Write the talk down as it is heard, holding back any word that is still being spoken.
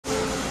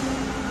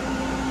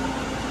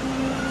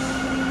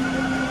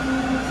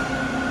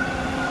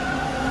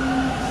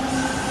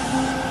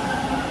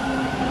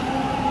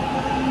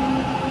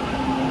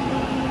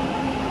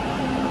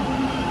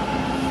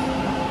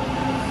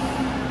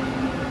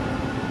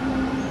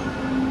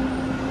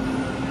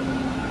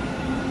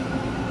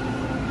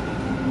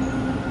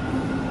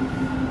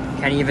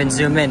Can't even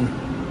zoom in.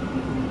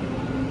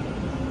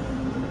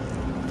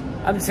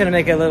 I'm just gonna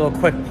make a little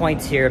quick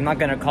point here. I'm not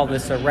gonna call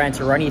this a rant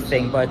or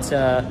anything, but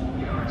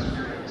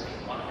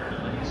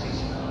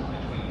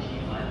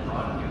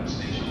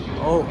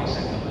oh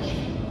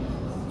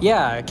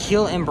yeah,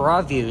 Kiel and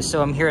Broadview.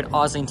 So I'm here at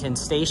Ossington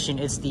Station.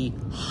 It's the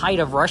height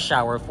of rush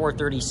hour,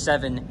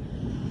 4:37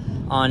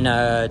 on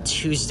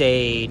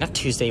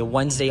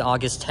Wednesday,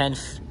 August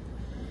 10th.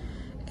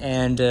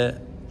 And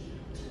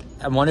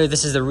I wonder if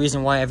this is the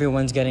reason why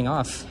everyone's getting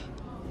off.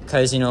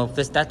 Because, you know,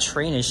 that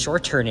train is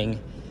short turning.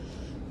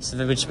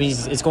 So, which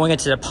means it's going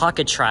into the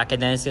pocket track,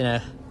 and then it's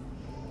gonna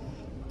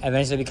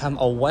eventually become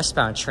a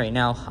westbound train.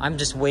 Now, I'm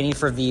just waiting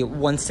for the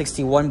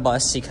 161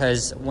 bus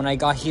because when I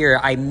got here,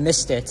 I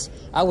missed it.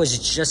 I was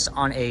just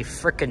on a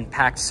freaking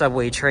packed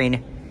subway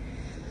train.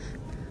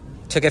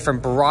 Took it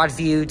from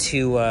Broadview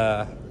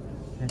to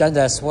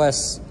Dundas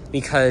West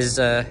because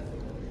I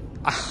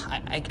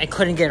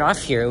couldn't get off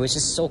here. It was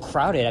just so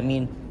crowded. I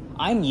mean,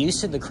 I'm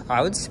used to the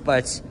crowds,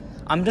 but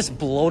I'm just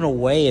blown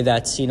away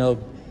that, you know,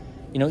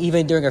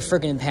 even during a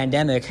freaking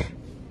pandemic,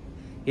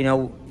 you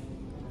know,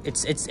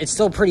 it's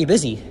still pretty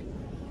busy.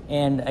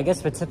 And I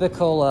guess the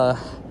typical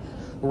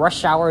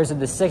rush hours of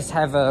the 6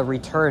 have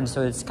returned,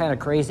 so it's kind of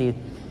crazy.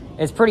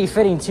 It's pretty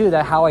fitting too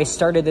that how I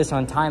started this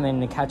on time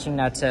and catching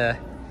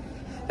that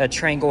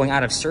train going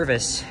out of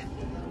service.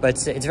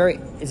 But it's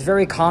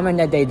very common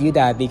that they do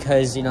that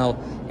because, you know,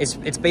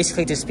 it's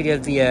basically to speed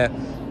up the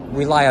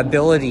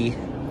reliability.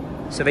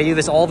 So they do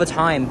this all the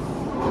time.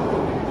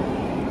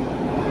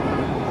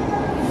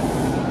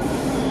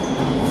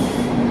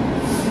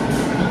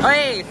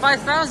 Hey,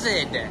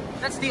 5,000!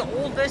 That's the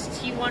oldest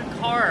T1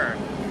 car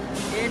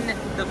in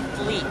the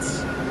fleet.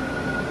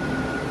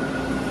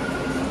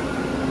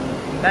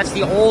 That's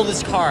the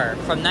oldest car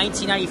from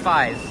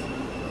 1995.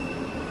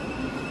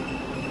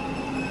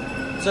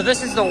 So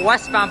this is the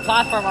westbound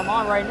platform I'm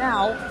on right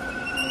now.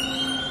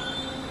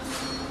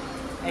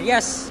 And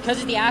yes,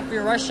 because of the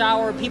after rush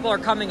hour, people are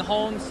coming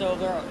home, so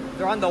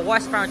they're on the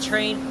westbound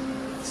train.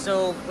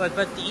 So, but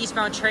the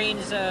eastbound train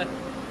is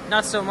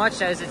not so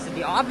much, as it's in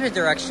the opposite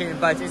direction,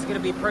 but it's going to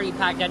be pretty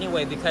packed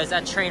anyway because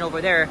that train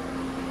over there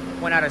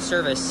went out of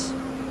service.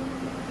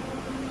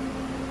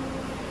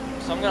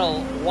 So I'm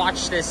going to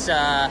watch this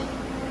the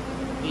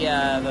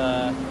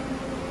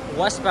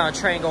westbound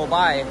train go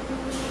by.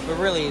 But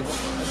really, I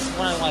just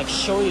want to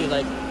show you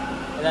that,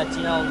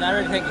 you know, not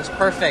everything is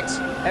perfect.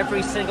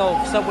 Every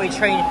single subway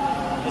train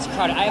is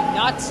crowded. I have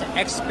not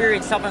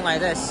experienced something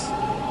like this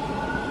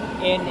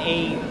in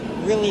a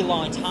really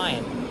long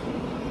time.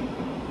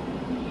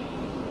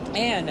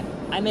 And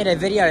I made a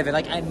video out of it.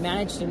 Like, I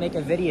managed to make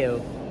a video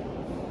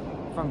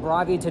from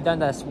Broadview to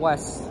Dundas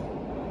West,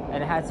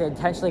 and I had to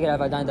intentionally get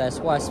out of Dundas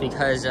West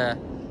because,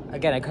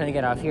 again, I couldn't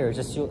get out here. It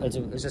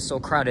was just so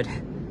crowded.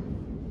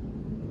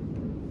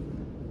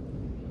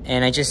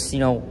 And I just, you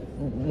know,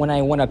 when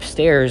I went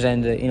upstairs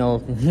and, you know,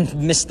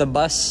 missed the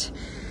bus,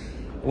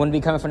 it wouldn't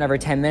be coming for another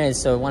 10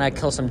 minutes. So when I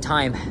kill some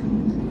time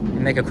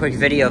and make a quick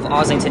video of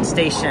Ossington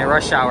Station at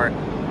rush hour.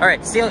 All right,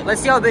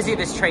 let's see how busy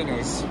this train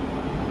is.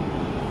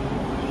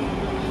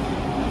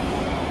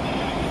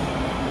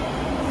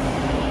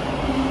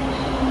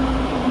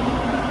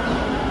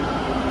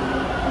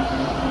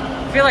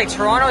 I feel like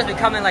Toronto is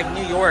becoming like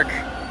New York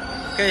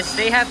because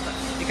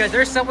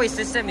their subway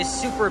system is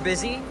super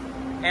busy.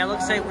 And it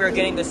looks like we're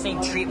getting the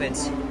same treatment.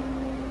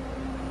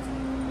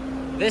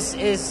 This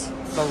is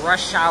the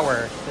rush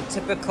hour, the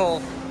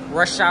typical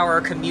rush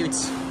hour commute,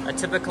 a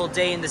typical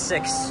day in the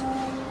 6.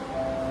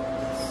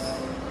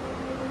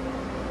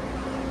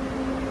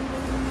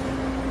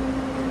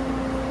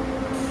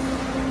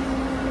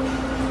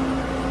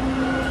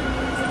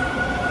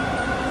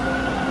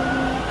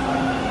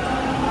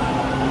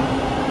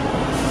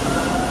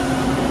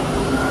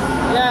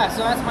 Yeah, so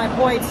that's my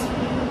point.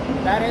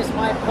 That is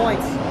my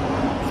point.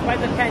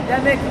 Despite the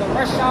pandemic, the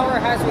rush hour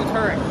has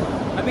returned.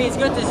 I mean, it's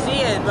good to see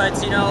it, but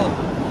you know,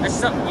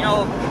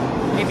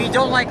 if you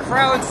don't like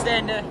crowds,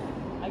 then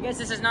I guess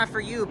this is not for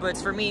you. But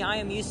for me, I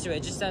am used to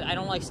it. Just that I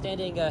don't like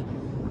standing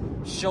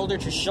shoulder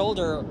to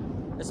shoulder,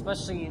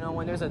 especially, you know,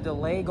 when there's a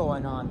delay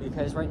going on.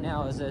 Because right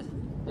now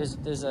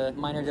there's a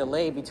minor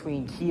delay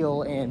between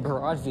Kiel and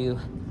Broadview.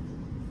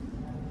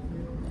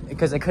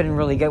 Because I couldn't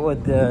really get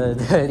what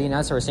the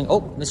announcer was saying.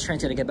 Oh, this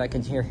train's gonna get back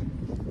in here.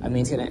 I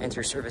mean, it's gonna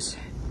enter service.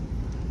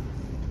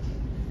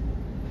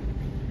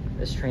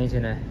 This train's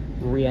gonna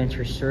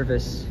re-enter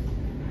service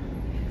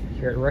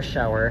here at rush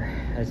hour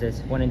as it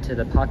went into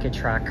the pocket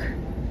track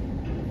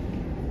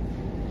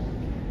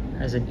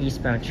as an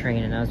eastbound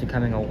train and now it's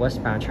becoming a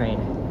westbound train.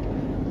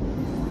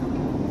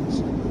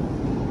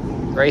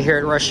 Right here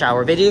at rush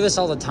hour. They do this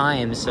all the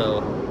time,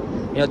 so,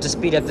 you know, to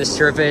speed up the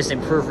service,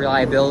 improve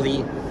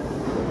reliability.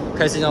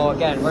 Because, you know,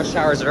 again, rush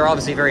hours are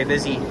obviously very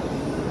busy.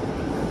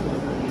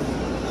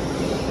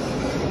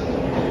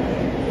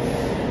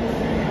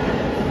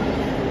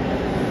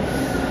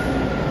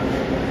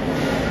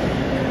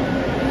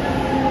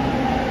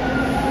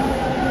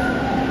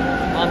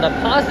 On the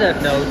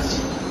positive notes,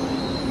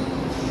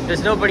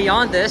 there's nobody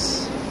on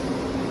this,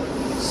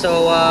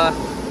 So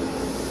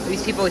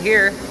these people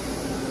here,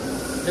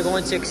 they're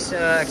going to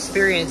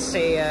experience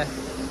a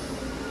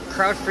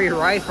crowd-free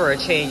ride for a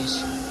change.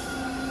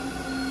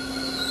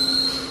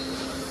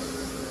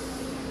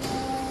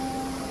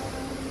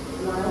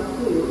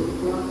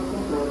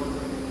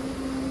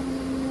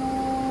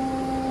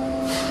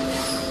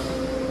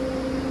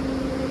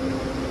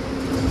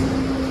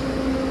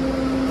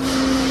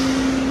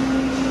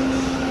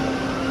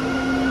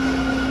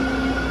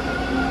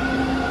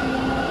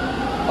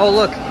 Oh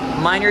look,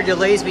 minor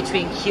delays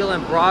between Kiel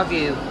and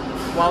Broadview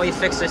while we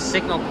fix a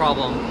signal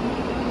problem.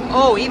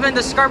 Oh, even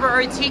the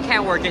Scarborough RT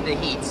can't work in the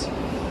heat.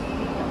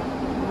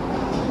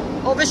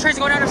 Oh, this train's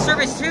going out of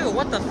service too.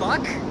 What the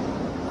fuck?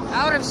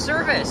 Out of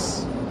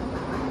service.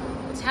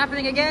 It's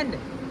happening again.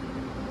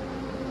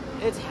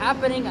 It's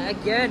happening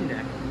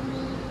again.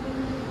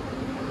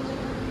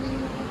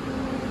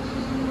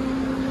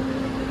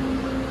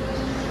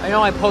 I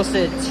know I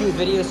posted 2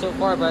 videos so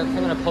far, but I'm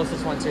gonna post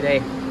this one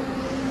today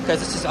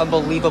because it's just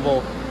unbelievable.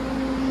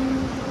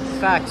 In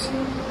fact,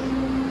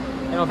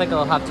 I don't think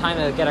I'll have time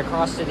to get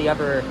across to the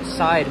other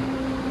side.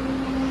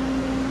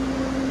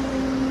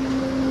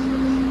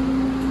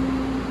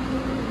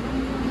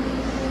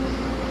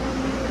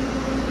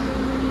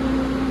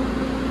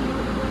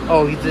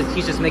 Oh,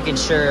 he's just making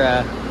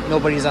sure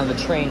nobody's on the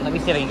train. Let me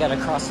see if I can get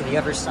across to the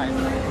other side.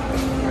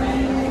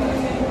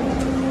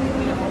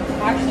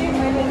 Actually, I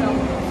don't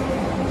know.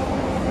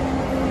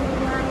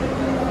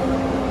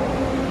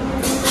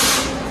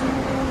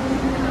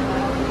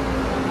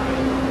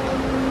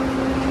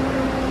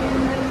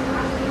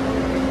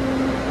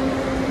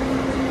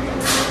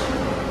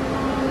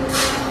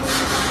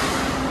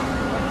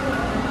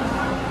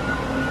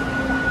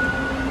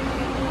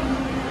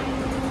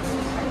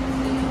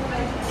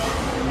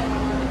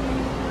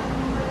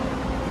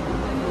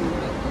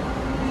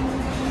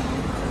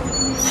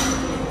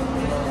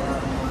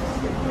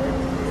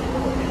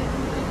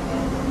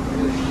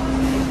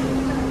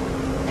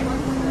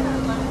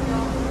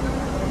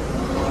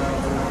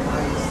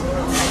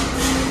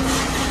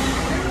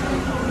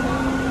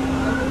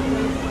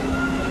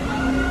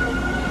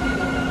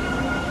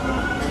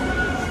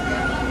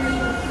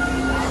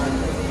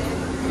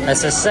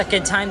 That's the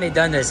second time they've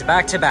done this,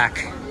 back to back.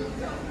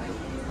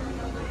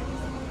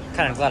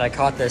 Kind of glad I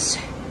caught this.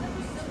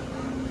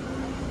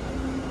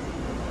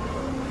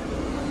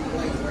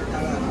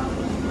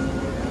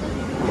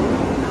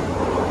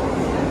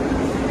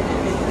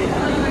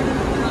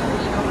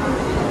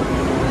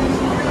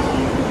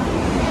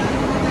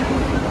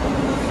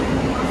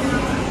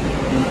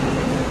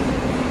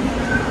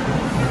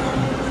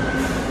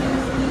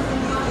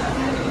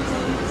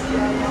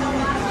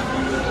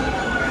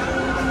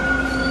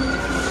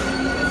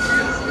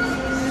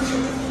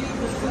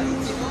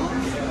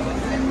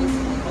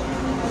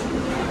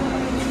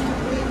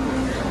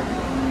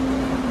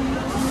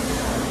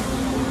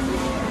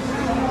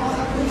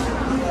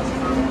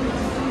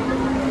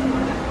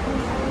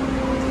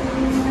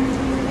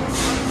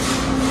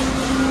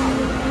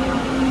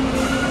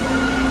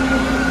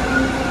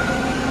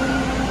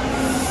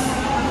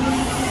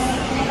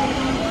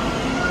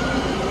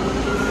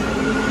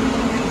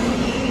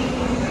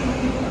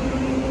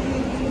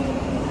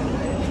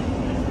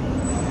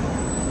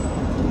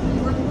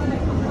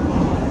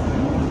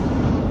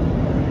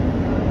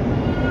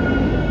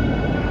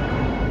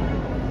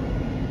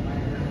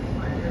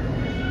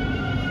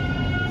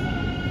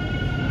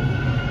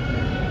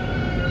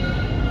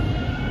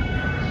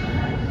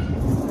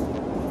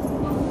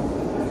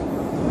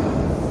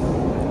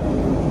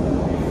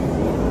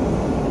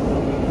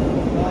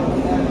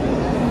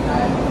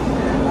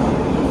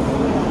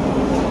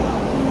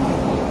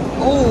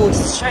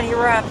 Shiny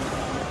wrap.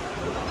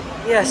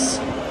 Yes.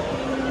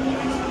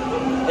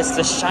 It's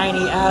the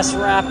shiny ass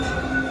wrap.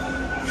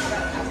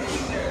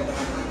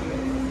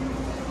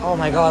 Oh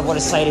my god, what a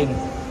sighting.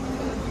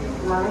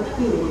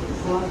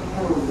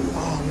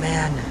 Oh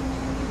man.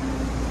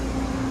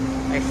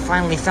 I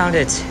finally found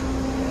it.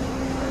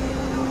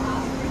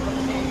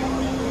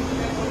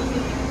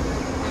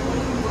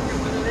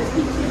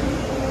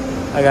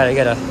 I gotta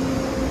get a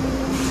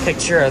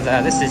picture of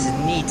that. This is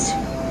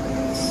neat.